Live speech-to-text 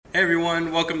Hey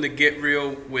everyone, welcome to Get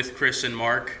Real with Chris and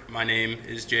Mark. My name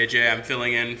is JJ. I'm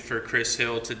filling in for Chris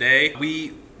Hill today.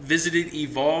 We visited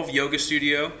Evolve Yoga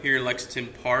Studio here in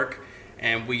Lexington Park,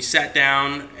 and we sat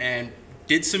down and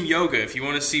did some yoga. If you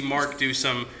want to see Mark do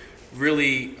some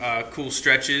really cool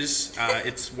stretches,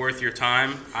 it's worth your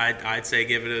time. I'd say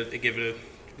give it a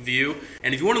view.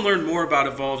 And if you want to learn more about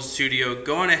Evolve Studio,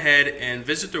 go on ahead and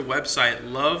visit their website,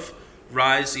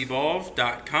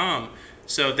 loveriseevolve.com.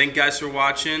 So thank you guys for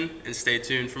watching, and stay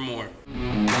tuned for more.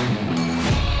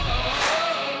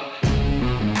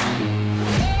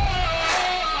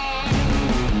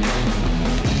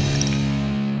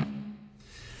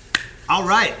 All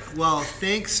right. Well,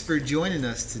 thanks for joining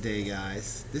us today,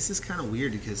 guys. This is kind of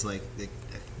weird because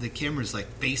the camera's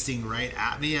facing right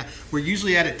at me. We're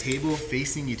usually at a table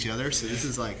facing each other, so this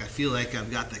is I feel like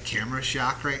I've got the camera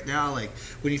shock right now. Like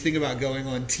when you think about going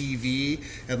on TV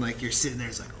and you're sitting there,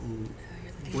 it's ooh.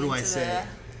 What do I say?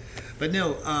 But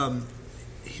no,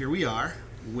 here we are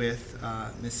with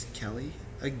Miss Kelly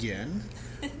again.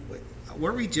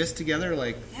 Were we just together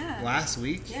last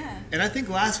week? Yeah. And I think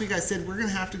last week I said we're going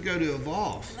to have to go to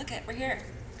Evolve. We're here.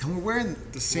 And we're wearing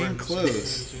the same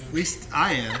clothes. At least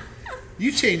I am.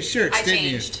 You changed shirts, didn't you?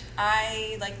 I changed.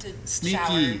 I like to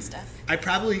shower and stuff. I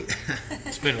probably...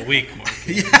 It's been a week, Mark.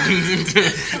 Yeah.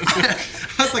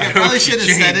 I was I probably shouldn't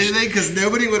have said anything because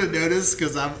nobody would have noticed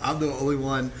because I'm the only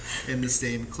one in the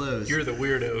same clothes. You're the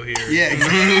weirdo here. Yeah,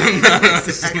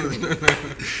 exactly.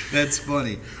 That's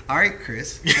funny. All right,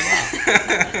 Chris.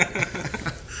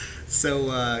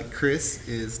 So Chris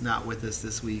is not with us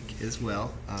this week as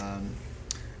well.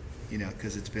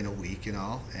 Because it's been a week and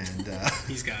all, and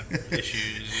he's got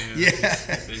issues. Yeah,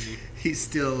 he's busy. He's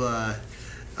still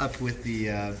up with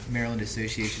the Maryland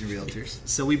Association of Realtors.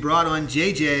 So we brought on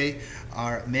JJ,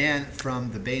 our man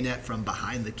from the Bayonet, from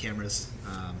behind the cameras.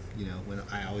 When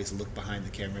I always look behind the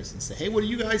cameras and say, "Hey, what do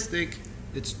you guys think?"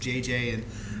 It's JJ and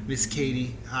Miss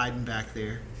Katie hiding back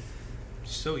there.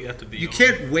 So you have to be. You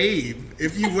can't wave.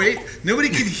 If you wave, nobody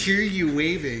can hear you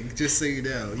waving. Just so you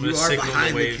know, you are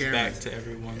behind the camera. Back to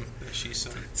everyone that she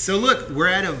sent. So look, we're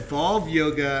at Evolve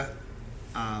Yoga.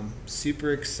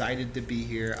 Super excited to be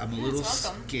here. I'm a little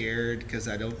scared because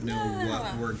I don't know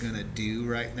what we're gonna do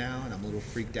right now, and I'm a little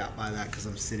freaked out by that because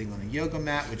I'm sitting on a yoga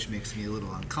mat, which makes me a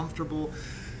little uncomfortable.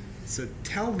 So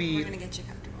tell me, we're gonna get you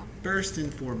comfortable. First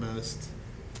and foremost,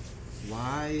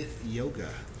 why yoga?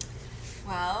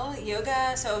 Well,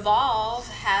 yoga, so Evolve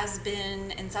has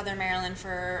been in Southern Maryland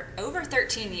for over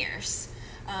 13 years.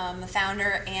 The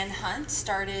founder, Ann Hunt,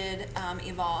 started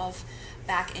Evolve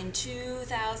back in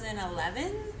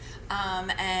 2011.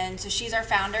 And so she's our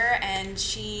founder, and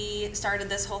she started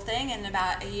this whole thing. And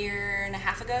about a year and a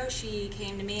half ago, she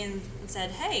came to me and said,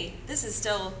 "Hey, this is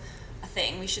still a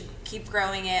thing. We should keep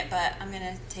growing it, but I'm going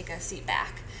to take a seat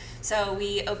back." So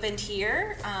we opened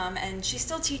here, and she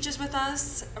still teaches with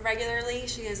us regularly.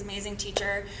 She is an amazing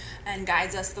teacher and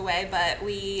guides us the way, but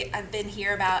have been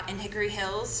here in Hickory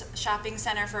Hills Shopping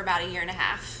Center for about a year and a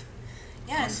half.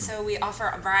 Yeah, awesome. And so we offer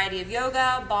a variety of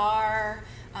yoga, bar,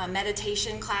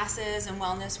 meditation classes, and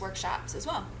wellness workshops as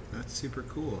well. That's super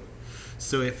cool.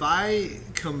 So if I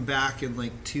come back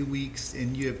in 2 weeks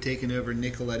and you have taken over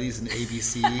Nicoletti's and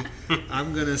ABC,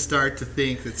 I'm going to start to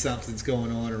think that something's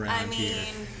going on around here.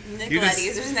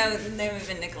 Nicoletti's, there's no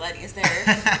even Nicoletti's there.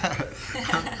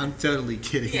 I'm totally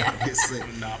kidding, obviously.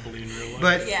 Monopoly in real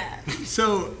life. But,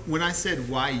 so when I said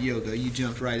why yoga, you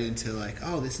jumped right into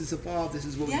oh, this is Evolve, this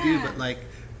is what we do. But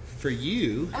for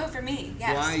you, for me,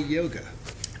 yes. Why yoga?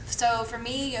 So for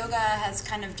me, yoga has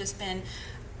kind of just been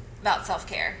about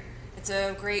self-care. It's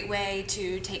a great way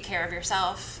to take care of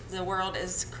yourself. The world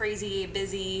is crazy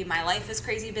busy. My life is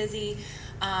crazy busy.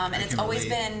 And it's always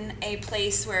been a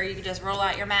place where you can just roll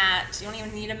out your mat. You don't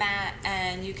even need a mat,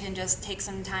 and you can just take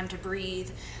some time to breathe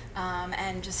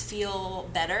and just feel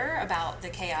better about the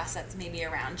chaos that's maybe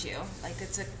around you.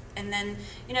 And then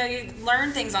you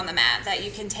learn things on the mat that you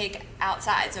can take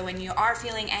outside. So when you are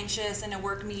feeling anxious in a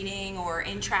work meeting or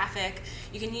in traffic,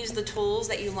 you can use the tools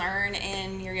that you learn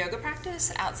in your yoga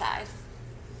practice outside.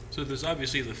 So there's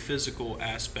obviously the physical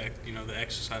aspect, the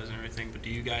exercise and everything, but do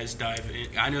you guys dive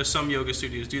in? I know some yoga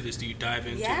studios do this. Do you dive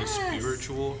into the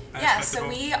spiritual aspect? Yeah, so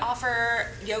we offer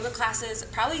yoga classes,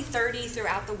 probably 30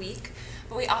 throughout the week,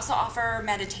 but we also offer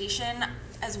meditation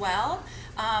as well.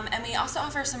 And we also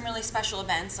offer some really special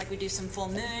events, we do some full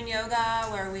moon yoga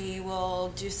where we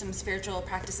will do some spiritual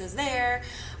practices there.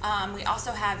 We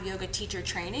also have yoga teacher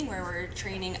training where we're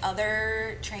training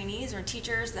other trainees or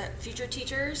teachers, future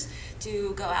teachers,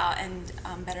 to go out and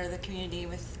better the community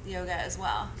with yoga as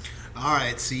well. All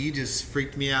right, so you just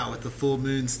freaked me out with the full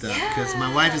moon stuff because my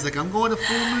Yeah. wife is like, I'm going to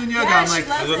full moon yoga. Yeah, I'm she like,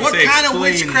 loves it. what Say, kind of explain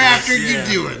witchcraft this. are you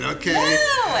Yeah. doing? Okay.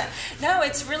 No,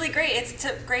 it's really great. It's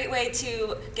a great way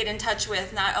to get in touch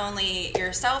with not only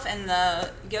yourself and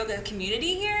the yoga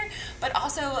community here, but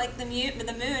also like the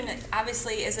moon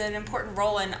obviously is an important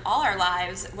role in all our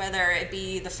lives, whether it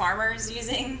be the farmers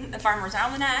using the farmer's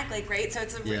almanac, like right. So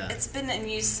it's been in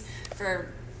use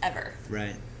forever.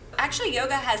 Right. Actually,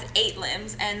 yoga has 8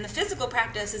 limbs, and the physical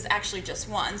practice is actually just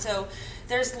one. So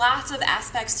there's lots of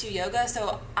aspects to yoga.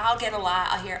 So I'll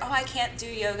hear, oh, I can't do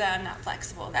yoga, I'm not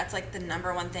flexible. That's like the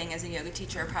number one thing as a yoga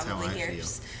teacher probably how I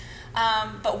hears.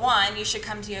 But one, you should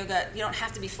come to yoga. You don't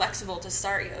have to be flexible to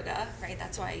start yoga, right?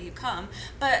 That's why you come.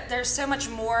 But there's so much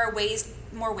more ways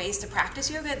to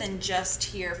practice yoga than just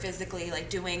here physically, like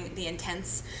doing the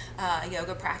intense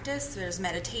yoga practice. There's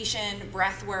meditation,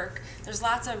 breath work. There's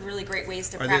lots of really great ways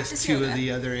to practice yoga. Are there 2 of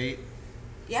the other 8?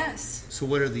 Yes. So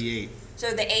what are the 8?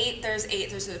 So there's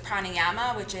the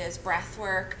pranayama, which is breath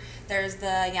work. There's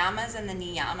the yamas and the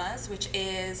niyamas, which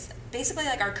is basically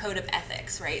like our code of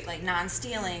ethics, right? Like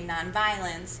non-stealing,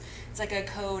 non-violence. It's like a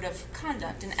code of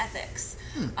conduct and ethics.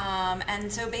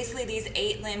 And so basically these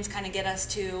 8 limbs kind of get us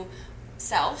to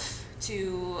self,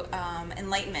 to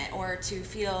enlightenment, or to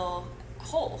feel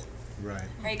whole. Right.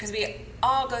 Right? Because we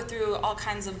all go through all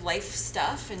kinds of life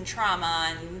stuff and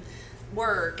trauma and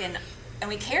work, and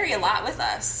we carry a lot with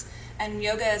us. And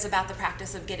yoga is about the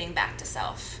practice of getting back to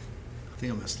self. I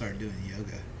think I'm going to start doing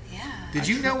yoga. Yeah. Did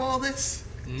you know all this?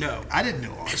 No. I didn't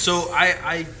know all this. So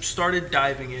I started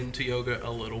diving into yoga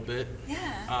a little bit.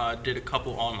 Yeah. Did a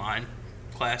couple online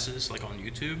classes, like on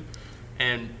YouTube,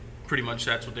 and pretty much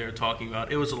that's what they were talking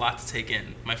about. It was a lot to take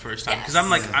in my first time because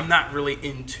Yes. I'm not really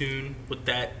in tune with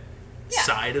that Yeah.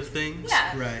 side of things.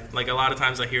 Yeah. Right. Like a lot of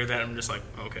times I hear that, I'm just like,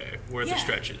 okay, where are the Yeah.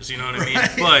 stretches? You know what I mean?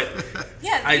 Right. But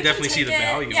Yeah, I you can definitely see take the it-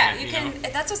 value Yeah, in it. you You can. know?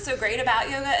 That's what's so great about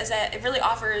yoga is that it really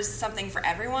offers something for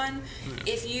everyone.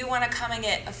 If you want to come and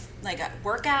get a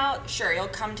workout, sure, you'll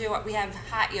come to. We have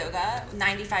hot yoga,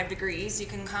 95 degrees. You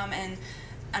can come and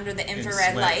under the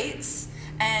infrared sweat. lights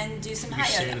and do some You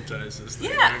hot yoga. sanitize this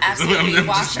thing. Yeah, right? 'Cause absolutely. I'm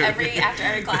Wash just joking. after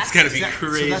every class. It's gotta be So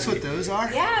crazy. that's what those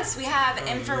are? Yes, we have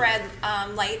infrared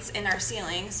lights in our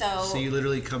ceiling. So you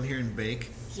literally come here and bake?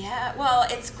 Yeah, well,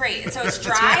 it's great. So it's That's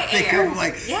what dry I think air. of,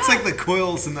 like, yeah. It's like the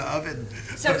coils in the oven.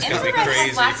 So That's gotta be infrared crazy.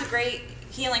 has lots of great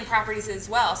healing properties as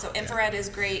well. So infrared is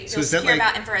great. So You'll is that hear like-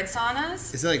 about infrared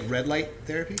saunas. Is it like red light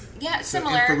therapy? Yeah, it's So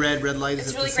similar. infrared, red light, is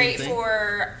It's it really the same great thing?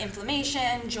 for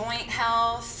inflammation, joint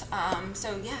health.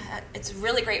 So yeah, it's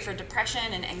really great for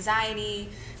depression and anxiety.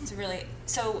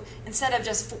 So instead of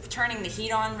just turning the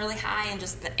heat on really high and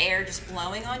just the air just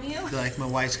blowing on you. I feel like my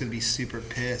wife's gonna be super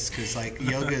pissed because like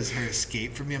yoga is her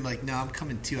escape from me. I'm like, no, I'm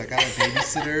coming too. I got a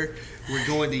babysitter. We're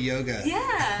going to yoga. Yeah,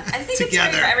 I think Together.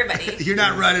 it's great for everybody. You're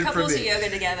not running from Couples me. do yoga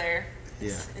together. Yeah,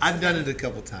 It's I've done like- it a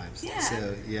couple times. Yeah.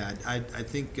 So yeah, I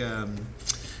think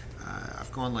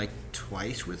I've gone like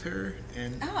twice with her,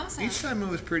 and Oh, awesome. each time it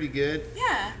was pretty good,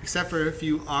 Yeah. except for a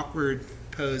few awkward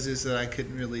poses that I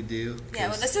couldn't really do. Yeah, well,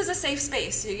 'cause this is a safe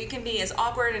space, so you can be as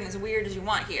awkward and as weird as you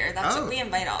want here. That's Oh. what we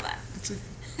invite all that. it's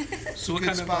a So what good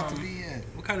kind spot of to be in.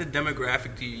 what kind of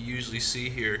demographic do you usually see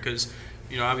here? Because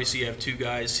obviously you have 2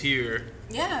 guys here,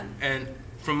 Yeah. and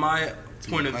from my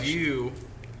point of question. view,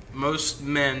 most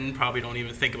men probably don't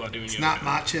even think about doing It's yoga. not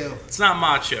macho. It's not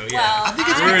macho. Yeah, Well, I think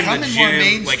it's we're in the becoming more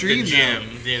gym, like the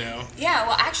mainstream, gym. Yeah,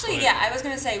 well, actually, But- yeah, I was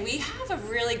going to say we have a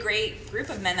really great group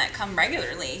of men that come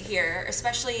regularly here,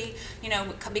 especially,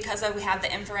 because we have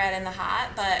the infrared and the hot,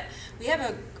 but we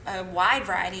have a wide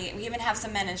variety. We even have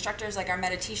some men instructors, like our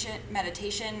meditation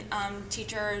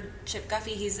teacher, Chip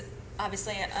Guffey. He's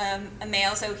obviously a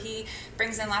male, so he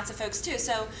brings in lots of folks too.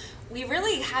 So we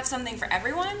really have something for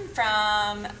everyone,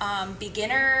 from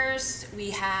beginners,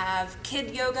 we have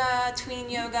kid yoga, tween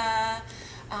yoga,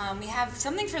 we have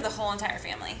something for the whole entire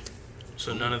family.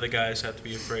 So none of the guys have to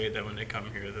be afraid that when they come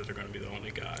here that they're going to be the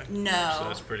only guy. No. So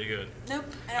that's pretty good. Nope.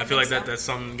 I don't I feel like think so. that's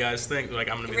some guys think, like,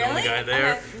 I'm going to be the Really? only guy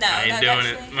there. Okay. No, I ain't no, doing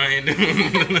that's- it. I ain't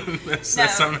doing it. That's No,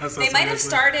 something they might have that's-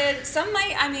 started. Some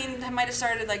might. I mean, they might have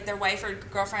started like their wife or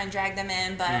girlfriend dragged them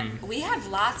in, but we have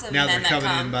lots of Now they're men that coming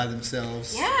come. in by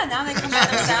themselves. Yeah, now they come by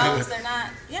themselves. They're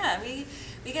not. Yeah, we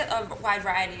get a wide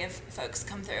variety of folks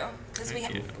come through because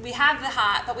Thank you. we have the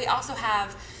hot, but we also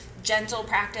have gentle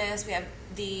practice. We have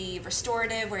the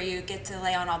restorative where you get to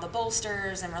lay on all the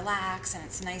bolsters and relax, and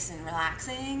it's nice and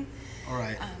relaxing. All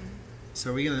right.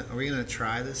 So are we gonna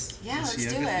try this? Yeah, this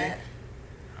let's do yoga it. thing?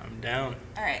 I'm down.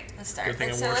 All right, let's start. Good thing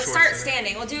I So wore let's shorts start today.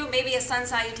 standing. We'll do maybe a sun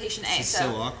salutation A. This is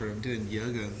so awkward. I'm doing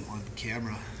yoga on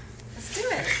camera. Let's do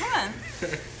it. Come on.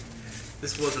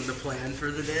 This wasn't the plan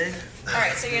for the day. All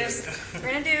right, so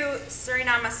we're gonna do Surya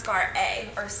Namaskar A,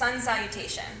 or sun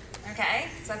salutation. Okay,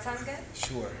 does that sound good?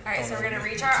 Sure. All right, so we're gonna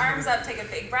reach our arms up, take a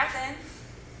big breath in.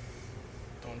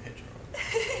 Don't hit your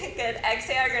arm. Good.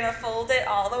 Exhale, you're gonna fold it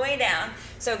all the way down.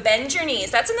 So bend your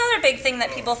knees. That's another big thing that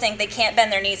people think they can't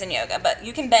bend their knees in yoga, but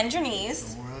you can bend your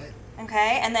knees. All right.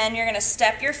 Okay, and then you're gonna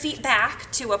step your feet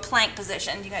back to a plank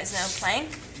position. Do you guys know plank?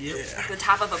 Yeah. The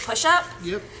top of a push-up.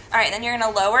 Yep. All right, then you're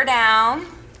gonna lower down,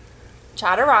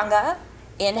 chaturanga.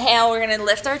 Inhale, we're gonna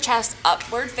lift our chest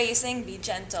upward facing, be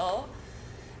gentle.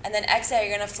 And then exhale,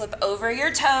 you're gonna flip over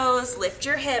your toes, lift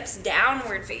your hips,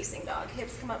 downward facing dog.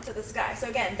 Hips come up to the sky. So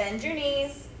again, bend your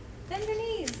knees, bend your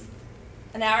knees.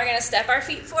 And now we're gonna step our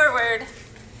feet forward.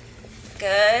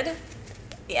 Good.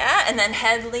 Yeah, and then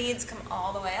head leads, come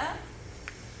all the way up.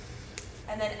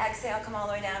 And then exhale, come all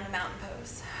the way down to mountain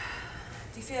pose.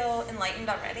 Do you feel enlightened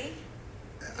already?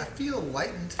 I feel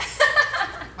lightened.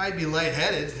 Might be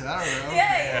lightheaded. I don't know.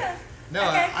 Yeah. No,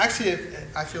 Okay. actually,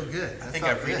 I feel good. I think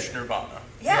felt I've reached good. Nirvana.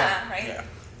 Yeah, right? Yeah.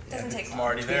 Doesn't take I'm long.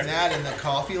 already Between there. that and the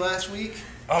coffee last week.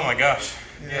 Oh my gosh.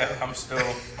 Yeah. Yeah, I'm still,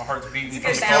 my heart's beating It's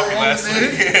from a the good coffee balance. last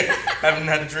week. Yeah. Haven't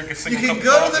had to drink a You single can cup of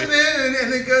go to coffee. the moon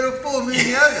and then go to full moon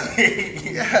yoga.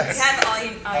 You Yes. have all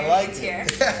your like needs it. here.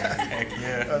 Heck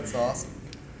yeah. That's awesome.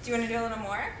 Do you want to do a little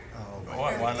more? Oh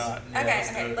my Why not? Yeah, Okay, let's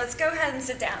do okay. it. Let's go ahead and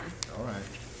sit down. All right.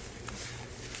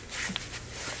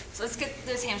 So let's get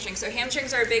those hamstrings. So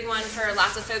hamstrings are a big one for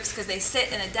lots of folks because they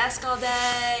sit in a desk all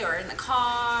day or in the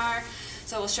car.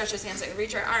 So we'll stretch those hamstrings.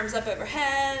 Reach our arms up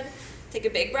overhead. Take a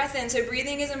big breath in. So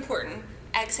breathing is important.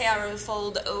 Exhale,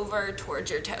 fold over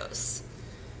towards your toes.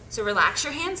 So relax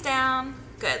your hands down.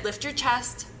 Good. Lift your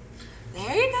chest.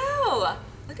 There you go.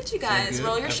 Look at you guys. good?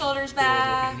 Roll your Yep. shoulders Pull over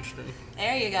back. hamstring.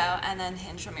 There you go. And then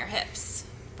hinge from your hips.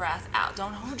 Breath out.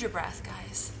 Don't hold your breath,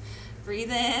 guys.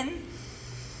 Breathe in.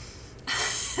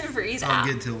 Breathe I'll out.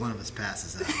 get until one of us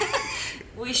passes out.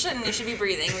 We shouldn't. You should be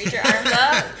breathing. Reach your arms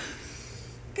up.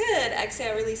 Good.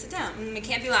 Exhale, release it down. It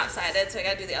can't be lopsided, so I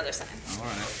gotta do the other side. All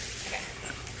right. Okay.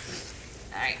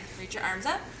 All right. Reach your arms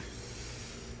up.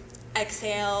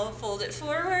 Exhale, fold it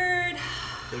forward.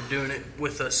 They're doing it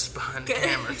with us behind the Good.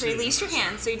 camera too. Release your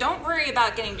hands. So you don't worry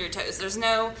about getting to your toes. There's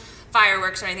no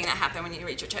fireworks or anything that happen when you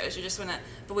reach your toes. You just want to,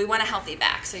 but we want a healthy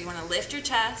back. So you want to lift your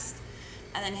chest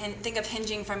and then think of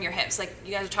hinging from your hips. Like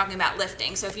you guys are talking about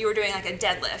lifting. So if you were doing like a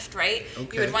deadlift, right?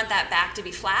 Okay. You would want that back to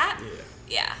be flat. Yeah.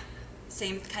 Yeah.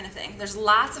 Same kind of thing. There's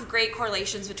lots of great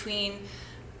correlations between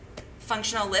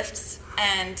functional lifts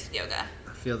and yoga.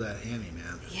 I feel that hammy,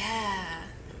 man. Yeah.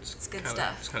 It's good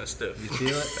stuff. It's kind of stiff. You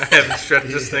feel it? I haven't stretched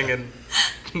this thing in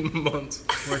months.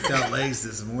 Worked out legs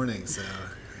this morning, so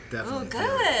Oh, definitely. feel it.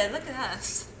 good. Look at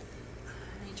us.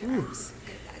 Reach your arms.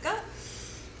 Get it back up.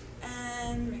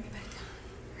 And bring it back down.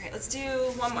 All right, let's do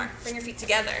one more. Bring your feet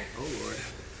together. Oh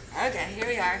Lord. Okay, here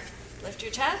we are. Lift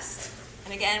your chest.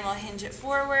 And again, we'll hinge it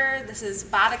forward. This is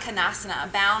Baddha Konasana, a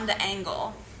bound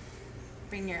angle.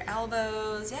 Bring your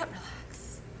elbows. Yep,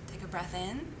 relax. Take a breath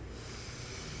in.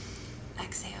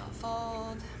 Exhale,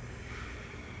 fold.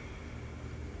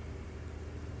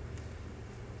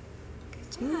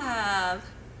 Good job.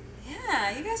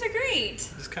 Yeah, you guys are great.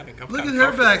 This kind of Look at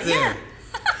her back there,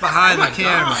 behind Oh the my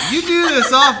camera. gosh. You do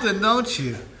this often, don't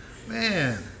you?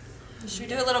 Man. Should we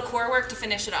do a little core work to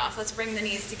finish it off? Let's bring the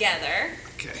knees together.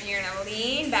 Okay. And you're going to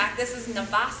lean back. This is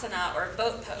Navasana, or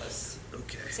boat pose.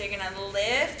 Okay. So you're going to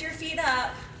lift your feet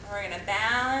up, and we're going to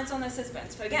balance on the sit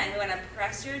bones. So again, you want to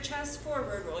press your chest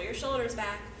forward, roll your shoulders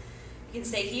back. You can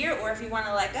stay here, or if you want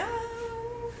to let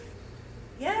go.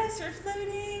 Yes, we're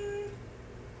floating.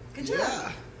 Good job.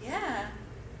 Yeah. Yeah.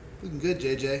 Looking good,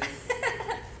 JJ.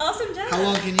 Awesome job. How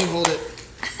long can you hold it?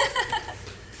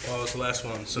 Well, it was the last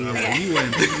one, so. Yeah, you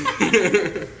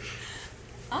win.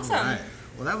 Awesome. All right.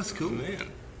 Well, that was cool. Man.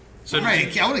 So All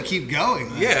right, I want to keep going.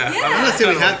 Yeah. Yeah. I'm not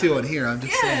saying we have to on here. I'm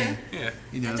just Yeah. saying, Yeah.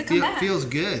 you know, Have to it come back. feels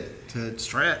good to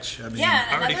stretch. I mean, Yeah.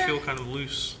 I already Another- feel kind of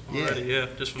loose Yeah. already, yeah,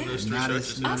 just from those three not as,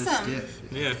 stretches. not as Awesome. stiff.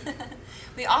 Yeah.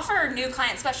 We offer new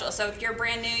client specials. So if you're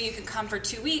brand new, you can come for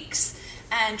 2 weeks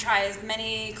and try as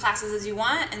many classes as you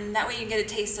want. And that way you get a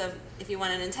taste of if you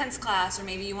want an intense class, or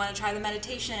maybe you want to try the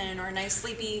meditation or a nice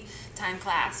sleepy time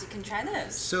class. You can try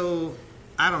those. So,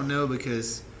 I don't know,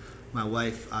 because my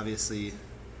wife obviously,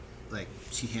 like,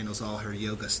 she handles all her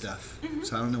yoga stuff. Mm-hmm.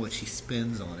 So I don't know what she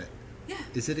spends on it. Yeah.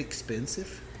 Is it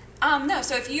expensive? No,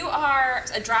 so if you are,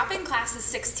 a drop-in class is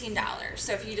 $16.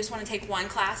 So if you just want to take one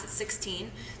class, it's $16.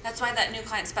 That's why that new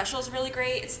client special is really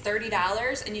great. It's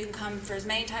 $30, and you can come for as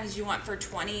many times as you want for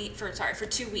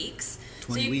 2 weeks.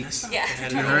 20 weeks. Yeah, for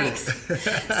 20 heard weeks. it.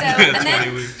 So, and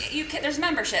then there's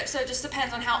membership, so it just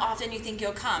depends on how often you think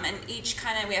you'll come. And each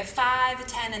we have 5,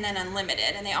 10, and then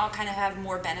unlimited, and they all kind of have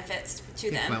more benefits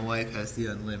to them. My wife has the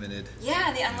unlimited.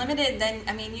 Yeah, the unlimited, then,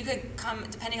 you could come,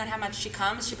 depending on how much she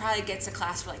comes, she probably gets a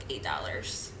class for like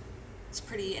 $8. It's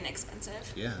pretty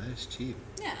inexpensive. Yeah, that is cheap.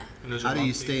 Yeah. How do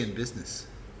you stay in business?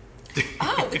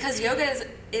 Oh, because yoga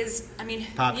is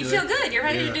Popular. you feel good. You're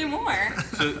ready to do more.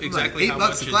 So exactly like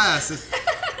 $8 a class.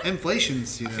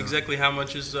 Inflation's, Exactly how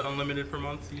much is the unlimited per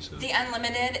month, you said? The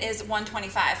unlimited is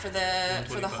 $125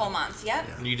 for the whole month.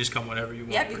 Yep. And you just come whenever you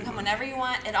want. Yep, you can come whenever you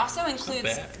want. It also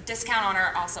includes discount on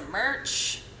our awesome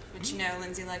merch, which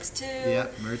Lindsay likes too. Yeah,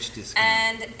 merch discount.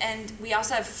 And we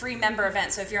also have free member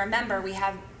events. So if you're a member, we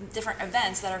have different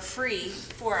events that are free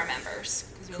for our members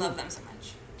because we love them so much.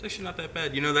 It's actually not that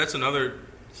bad. That's another,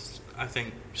 I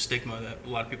think, stigma that a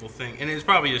lot of people think, and it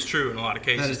probably is true in a lot of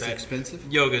cases. That it's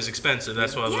expensive? Yoga is expensive.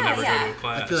 That's why they'll never go to a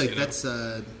class. I feel like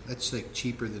that's like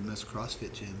cheaper than most CrossFit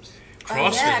gyms.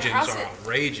 CrossFit gyms are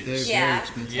outrageous. They're very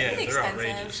expensive. Yeah, Really they're expensive.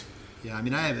 outrageous.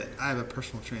 Yeah, I have a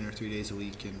personal trainer 3 days a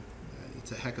week, and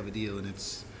it's a heck of a deal, and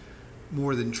it's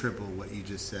more than triple what you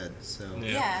just said. So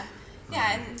Yeah,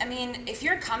 and if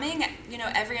you're coming,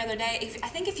 every other day, I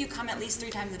think if you come at least 3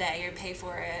 times a day, you pay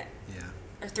for it. Yeah.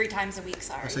 Or 3 times a week,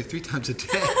 sorry. It's like 3 times a day.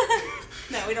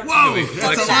 No, we don't. Whoa, that's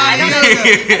that's a lot.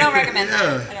 I don't recommend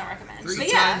that. I don't recommend.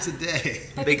 3 times a day.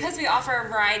 But because we offer a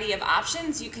variety of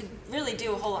options, you could really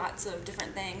do a whole lots of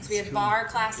different things. We have bar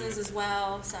classes as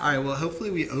well. So. All right, well,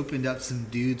 hopefully we opened up some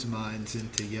dudes' minds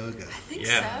into yoga. I think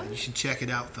so. You should check it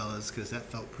out, fellas, because that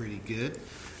felt pretty good.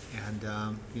 And,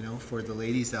 for the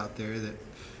ladies out there that,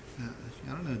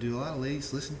 I don't know, do a lot of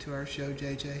ladies listen to our show,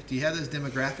 JJ? Do you have those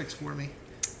demographics for me?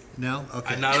 No?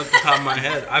 Okay. Not at the top of my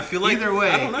head. I feel like, either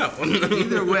way, I don't know.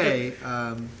 either way,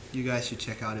 you guys should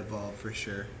check out Evolve for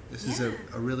sure. This is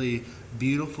a really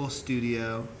beautiful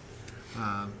studio.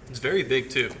 It's very big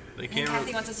too. And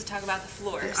Kathy wants us to talk about the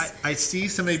floors. I see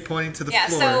somebody pointing to the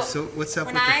floor. So what's up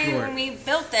with the floor? When we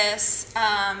built this,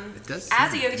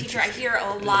 as a yoga teacher, I hear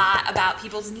a lot about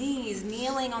people's knees.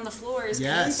 Kneeling on the floor is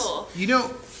painful.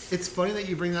 It's funny that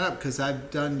you bring that up because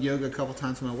I've done yoga a couple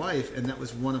times with my wife, and that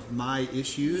was one of my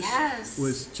issues. Yes.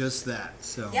 Was just that.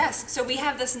 So yes. So we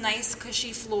have this nice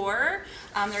cushy floor.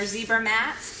 They're zebra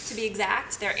mats to be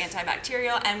exact. They're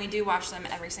antibacterial, and we do wash them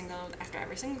after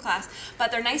every single class.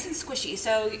 But they're nice and squishy.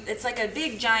 So it's like a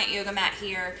big giant yoga mat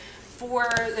here for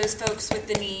those folks with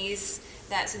the knees.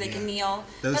 So they can kneel.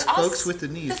 Those folks with the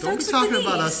knees. Don't be talking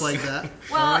about us like that.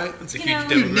 Well, all right? That's a huge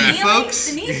demographic. Folks.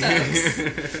 The knee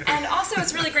folks. And also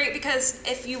it's really great because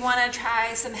if you want to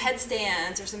try some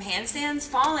headstands or some handstands,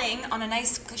 falling on a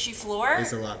nice cushy floor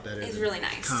is a lot better. Is really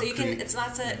nice. Concrete. So you can.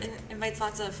 It invites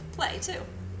lots of play too.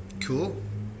 Cool.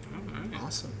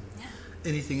 Awesome. Yeah.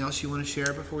 Anything else you want to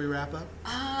share before we wrap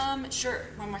up? Sure.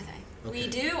 One more thing. Okay.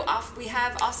 We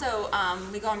have also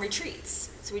we go on retreats.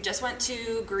 So we just went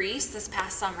to Greece this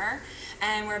past summer,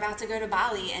 and we're about to go to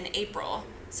Bali in April.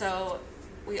 So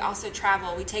we also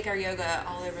travel. We take our yoga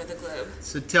all over the globe.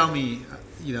 So tell me,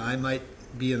 I might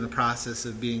be in the process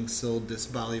of being sold this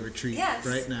Bali retreat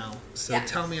right now. So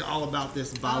tell me all about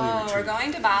this Bali retreat. We're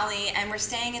going to Bali, and we're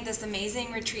staying at this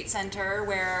amazing retreat center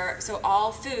where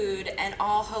all food and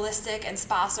all holistic and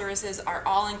spa services are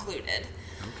all included.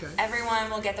 Okay.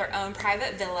 Everyone will get their own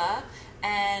private villa,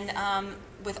 and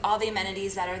with all the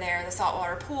amenities that are there, the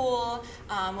saltwater pool.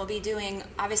 We'll be doing,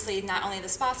 obviously, not only the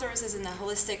spa services and the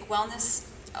holistic wellness.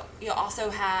 You'll also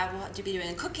we'll be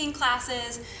doing cooking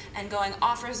classes and going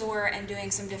off resort and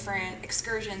doing some different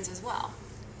excursions as well.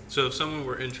 So if someone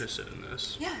were interested in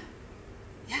this,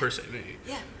 per se me,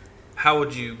 how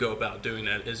would you go about doing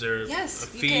that? Is there a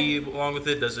fee along with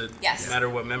it? Does it matter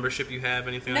what membership you have,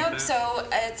 anything like that? So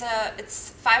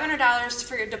it's $500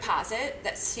 for your deposit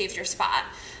that saves your spot.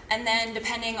 And then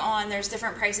there's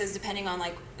different prices depending on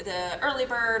like the early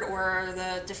bird or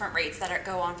the different rates that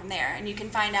go on from there. And you can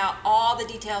find out all the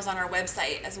details on our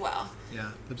website as well.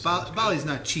 Yeah, but Bali's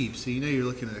not cheap, so you're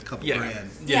looking at a couple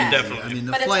grand. Yeah, definitely. I mean,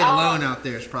 the flight alone out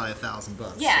there is probably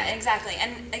 $1,000. Yeah, exactly.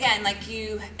 And again,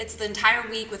 it's the entire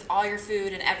week with all your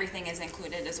food and everything is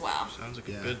included as well. Sounds like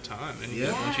a good time. And you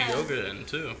get a bunch of yoga in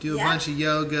too. Do a bunch of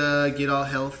yoga, get all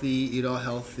healthy, eat all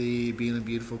healthy, be in a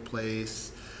beautiful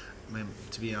place. I mean,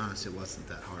 to be honest, it wasn't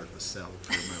that hard of a sell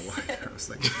for my wife. I was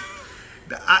like,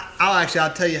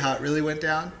 I'll tell you how it really went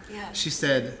down. Yeah. She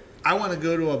said, I want to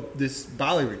go to this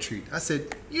Bali retreat. I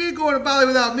said, you ain't going to Bali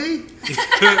without me.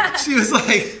 She was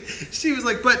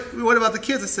like, but what about the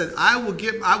kids? I said, I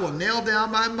will nail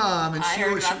down my mom, and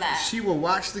she will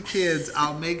watch the kids.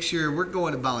 I'll make sure we're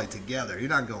going to Bali together. You're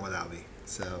not going without me.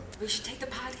 So we should take the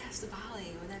podcast to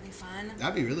Bali. Would that be fun?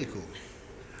 That'd be really cool.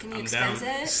 Can you expense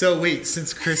it? So wait,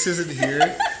 since Chris isn't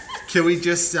here, can we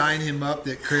just sign him up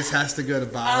that Chris has to go to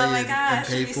Bali and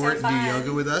pay for it and do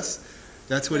yoga with us?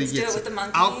 That's what he gets. Do it with the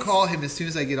monkeys. I'll call him as soon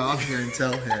as I get off here and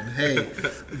tell him, hey,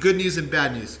 good news and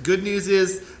bad news. Good news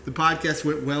is the podcast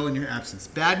went well in your absence.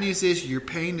 Bad news is you're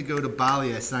paying to go to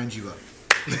Bali. I signed you up.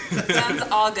 Sounds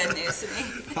all good news to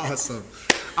me. Awesome.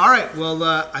 All right. Well,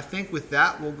 I think with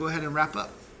that, we'll go ahead and wrap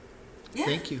up. Yeah.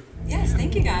 Thank you. Yes,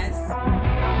 thank you guys.